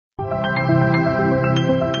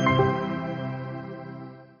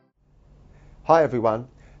Hi everyone.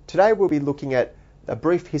 Today we'll be looking at a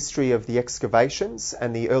brief history of the excavations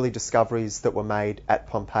and the early discoveries that were made at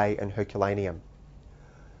Pompeii and Herculaneum.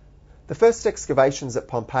 The first excavations at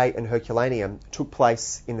Pompeii and Herculaneum took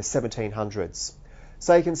place in the 1700s.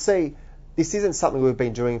 So you can see this isn't something we've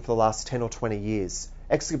been doing for the last 10 or 20 years.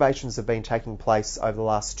 Excavations have been taking place over the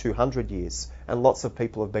last 200 years and lots of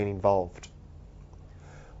people have been involved.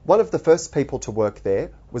 One of the first people to work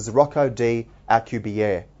there was Rocco de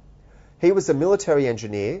Alcubierre. He was a military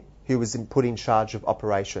engineer who was put in charge of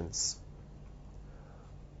operations.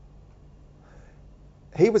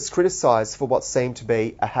 He was criticised for what seemed to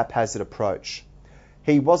be a haphazard approach.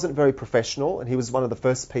 He wasn't very professional and he was one of the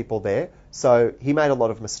first people there, so he made a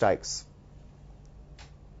lot of mistakes.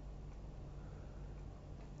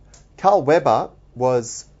 Karl Weber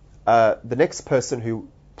was the next person who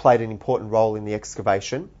played an important role in the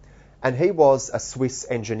excavation, and he was a Swiss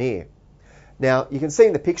engineer. Now, you can see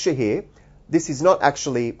in the picture here, this is not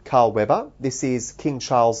actually Karl Weber. This is King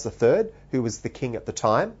Charles III, who was the king at the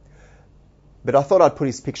time. But I thought I'd put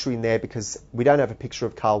his picture in there because we don't have a picture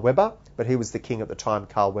of Karl Weber, but he was the king at the time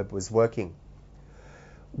Karl Weber was working.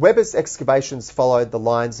 Weber's excavations followed the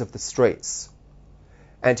lines of the streets,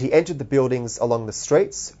 and he entered the buildings along the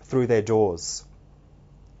streets through their doors.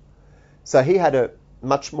 So he had a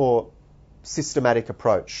much more systematic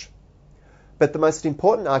approach. But the most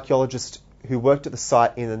important archaeologist who worked at the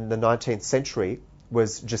site in the 19th century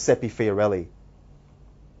was Giuseppe Fiorelli.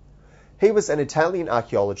 He was an Italian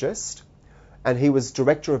archaeologist and he was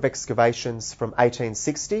director of excavations from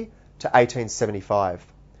 1860 to 1875.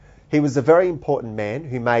 He was a very important man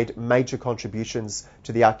who made major contributions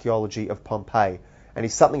to the archaeology of Pompeii, and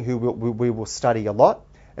he's something who we will study a lot,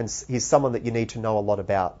 and he's someone that you need to know a lot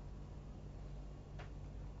about.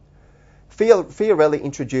 Fiorelli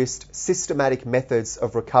introduced systematic methods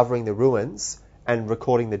of recovering the ruins and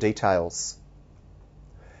recording the details.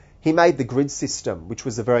 He made the grid system, which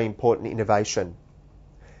was a very important innovation.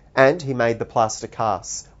 And he made the plaster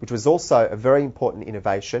cast, which was also a very important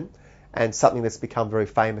innovation and something that's become very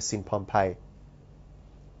famous in Pompeii.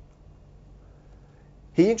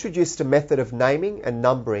 He introduced a method of naming and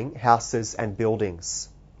numbering houses and buildings.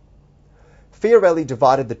 Fiorelli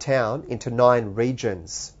divided the town into 9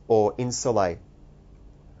 regions, or insulae.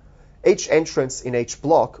 Each entrance in each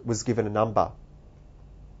block was given a number.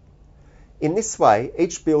 In this way,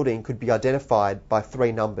 each building could be identified by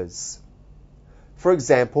 3 numbers. For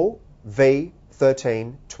example,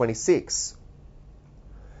 V1326.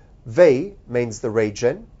 V means the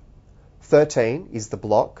region, 13 is the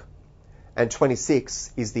block, and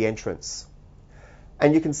 26 is the entrance.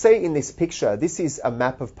 And you can see in this picture, this is a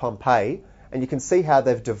map of Pompeii, and you can see how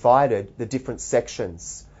they've divided the different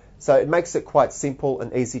sections. So it makes it quite simple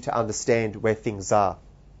and easy to understand where things are.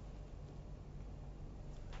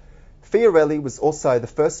 Fiorelli was also the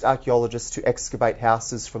first archaeologist to excavate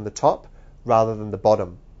houses from the top rather than the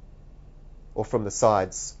bottom, or from the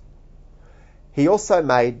sides. He also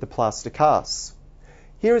made the plaster casts.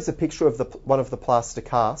 Here is a picture of one of the plaster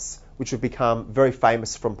casts, which have become very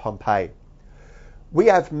famous from Pompeii. We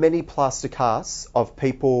have many plaster casts of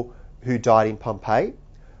people who died in Pompeii,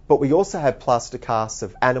 but we also have plaster casts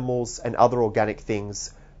of animals and other organic things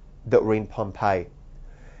that were in Pompeii.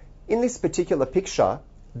 In this particular picture,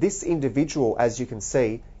 this individual, as you can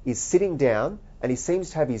see, is sitting down and he seems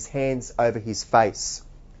to have his hands over his face.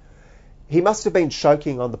 He must have been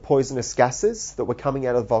choking on the poisonous gases that were coming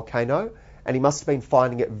out of the volcano, and he must have been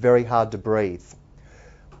finding it very hard to breathe.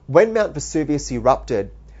 When Mount Vesuvius erupted,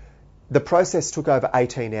 the process took over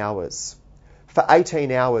 18 hours. For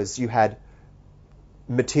 18 hours, you had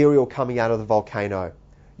material coming out of the volcano.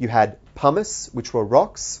 You had pumice, which were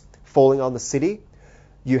rocks, falling on the city.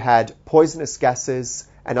 You had poisonous gases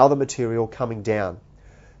and other material coming down.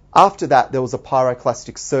 After that, there was a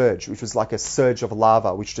pyroclastic surge, which was like a surge of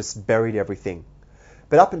lava, which just buried everything.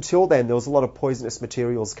 But up until then, there was a lot of poisonous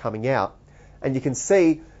materials coming out. And you can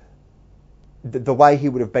see the way he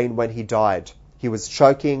would have been when he died. He was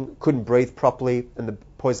choking, couldn't breathe properly, and the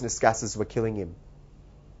poisonous gases were killing him.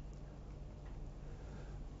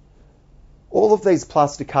 All of these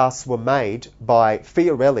plaster casts were made by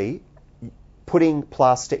Fiorelli putting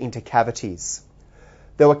plaster into cavities.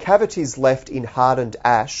 There were cavities left in hardened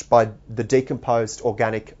ash by the decomposed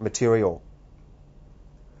organic material.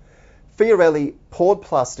 Fiorelli poured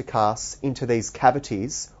plaster casts into these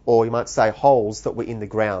cavities, or you might say holes, that were in the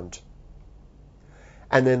ground.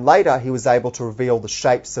 And then later he was able to reveal the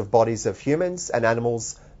shapes of bodies of humans and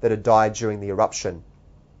animals that had died during the eruption.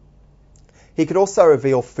 He could also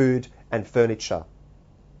reveal food and furniture.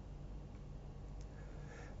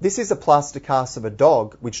 This is a plaster cast of a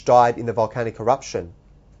dog which died in the volcanic eruption.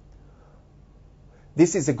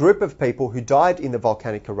 This is a group of people who died in the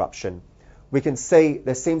volcanic eruption. We can see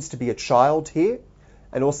there seems to be a child here,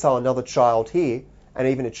 and also another child here, and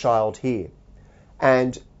even a child here.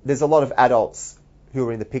 And there's a lot of adults who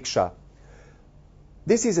are in the picture.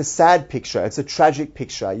 This is a sad picture. It's a tragic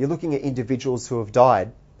picture. You're looking at individuals who have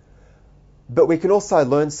died. But we can also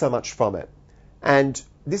learn so much from it. And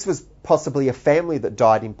this was possibly a family that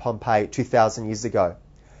died in Pompeii 2,000 years ago.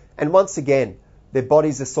 And once again, their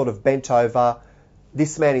bodies are sort of bent over.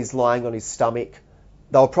 This man is lying on his stomach.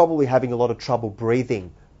 They were probably having a lot of trouble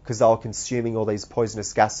breathing because they were consuming all these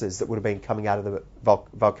poisonous gases that would have been coming out of the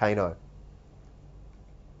volcano.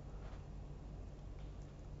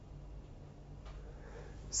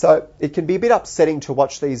 So it can be a bit upsetting to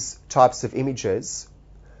watch these types of images,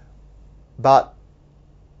 but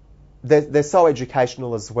they're so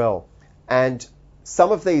educational as well. And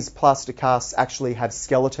some of these plaster casts actually have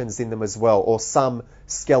skeletons in them as well, or some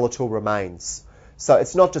skeletal remains. So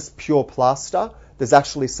it's not just pure plaster, there's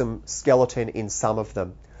actually some skeleton in some of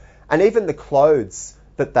them. And even the clothes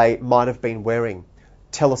that they might have been wearing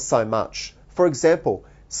tell us so much. For example,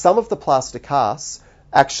 some of the plaster casts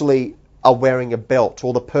actually are wearing a belt,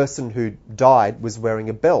 or the person who died was wearing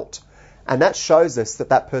a belt. And that shows us that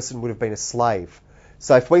that person would have been a slave.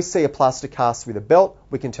 So if we see a plaster cast with a belt,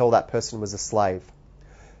 we can tell that person was a slave.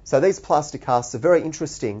 So these plaster casts are very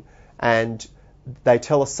interesting, and they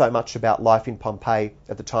tell us so much about life in Pompeii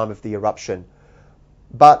at the time of the eruption.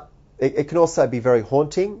 But it can also be very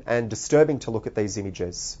haunting and disturbing to look at these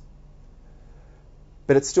images.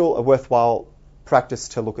 But it's still a worthwhile practice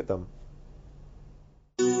to look at them.